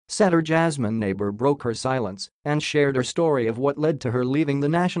Setter Jasmine Nabor broke her silence and shared her story of what led to her leaving the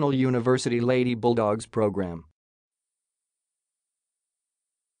National University Lady Bulldogs program.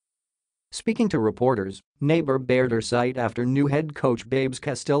 Speaking to reporters, Nabor bared her side after new head coach Babes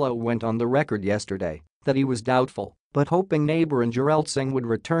Castillo went on the record yesterday that he was doubtful but hoping Nabor and Jorelle Singh would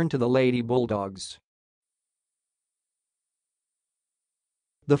return to the Lady Bulldogs.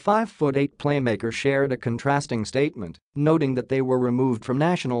 The 5'8" playmaker shared a contrasting statement, noting that they were removed from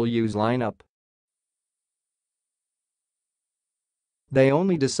National U's lineup. They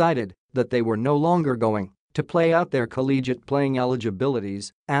only decided that they were no longer going to play out their collegiate playing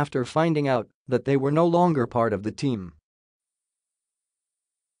eligibilities after finding out that they were no longer part of the team.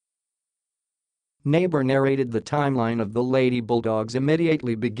 Nabor narrated the timeline of the Lady Bulldogs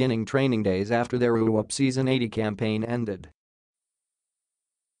immediately beginning training days after their UAAP Season 80 campaign ended.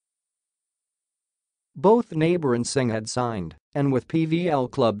 Both Nabor and Singh had signed, and with PVL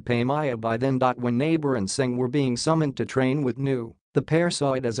club PayMaya by then. When Nabor and Singh were being summoned to train with NU, the pair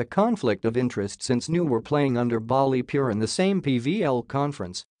saw it as a conflict of interest since NU were playing under Bali Pure in the same PVL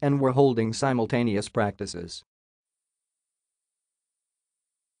conference and were holding simultaneous practices.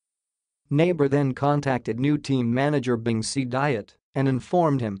 Nabor then contacted new team manager Bing Diet and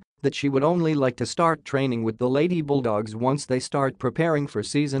informed him that she would only like to start training with the Lady Bulldogs once they start preparing for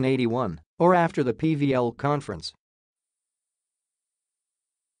season 81 or after the PVL conference.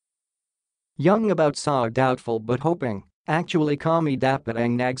 Young about saw doubtful but hoping, actually kami dapat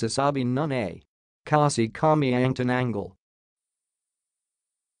ang nagsasabi nun ay kasi kami ang tinanggal.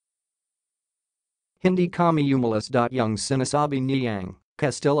 Hindi kami umalis. Young sinasabi niyang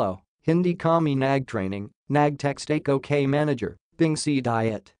Castillo, hindi kami nagtraining, nagtext ako kay manager, Bing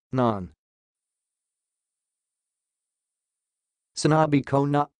Diet, non. Sinabi ko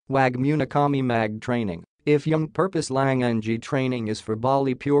na, wag muna kami mag-training, if yung purpose lang ng training is for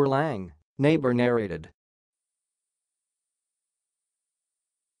Bali Pure lang, Nabor narrated.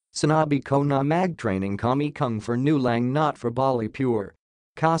 Sinabi ko na mag-training kami kung for NU lang not for Bali Pure.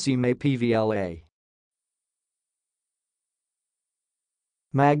 Kasi may PVLA.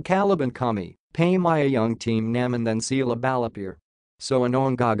 Magkalaban kami, PayMaya yung team naman then sila Bali Pure. So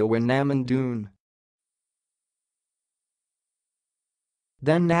anong gagawin naman dun?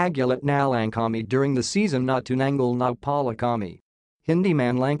 Then nagulat na lang kami during the season na tunanggal na pala kami. Hindi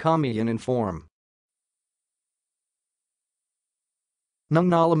man lang kami in-inform. Nang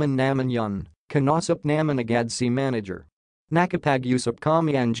nalaman naman yun, kinasap naman agad si manager. Nakapag-usap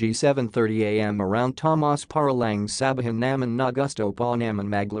kami ang 7:30 AM around Tomas para lang sabihin naman na gusto pa naman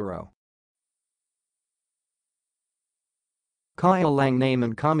maglaro. Kaya lang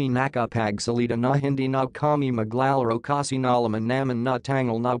naman kami nakapagsalita na hindi na kami maglalaro kasi nalaman naman na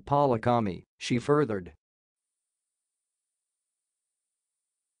tanggal na pala kami, she furthered.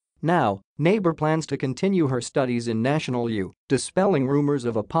 Now, Nabor plans to continue her studies in National U, dispelling rumors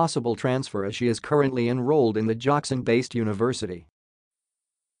of a possible transfer as she is currently enrolled in the Jackson-based university.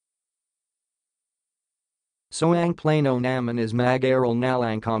 So ang plano naman is mag-aral na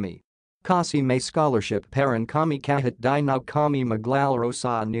lang kami. Kasi may scholarship paran kami kahit di na kami maglalaro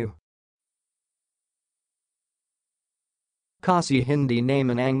sa NU. Kasi hindi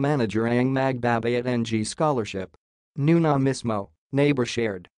naman ang manager ang magbabayad ng scholarship. NU na mismo, Nabor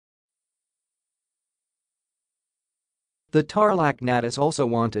shared. The Tarlac Natas also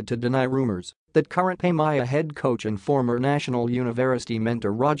wanted to deny rumors that current PayMaya head coach and former National University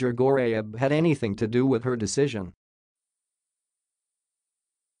mentor Roger Goreab had anything to do with her decision.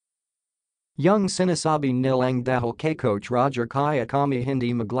 Young sinasabi nilang dahil kay coach Roger kaya kami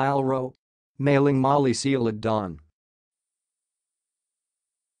hindi maglalaro. Mailing Molly Sealad Don.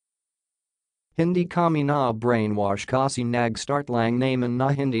 Hindi kami na brainwash kasi nag-start lang naman na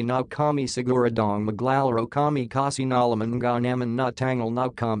hindi na kami siguradong maglalaro kami kasi nalaman nga naman na tanggal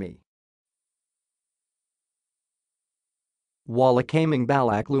na kami. Wala kaming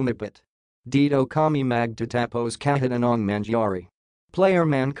balak lumipit. Dito kami magtatapos kahit anong mangyari. Player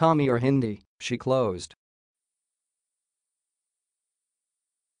man kami or hindi, she closed.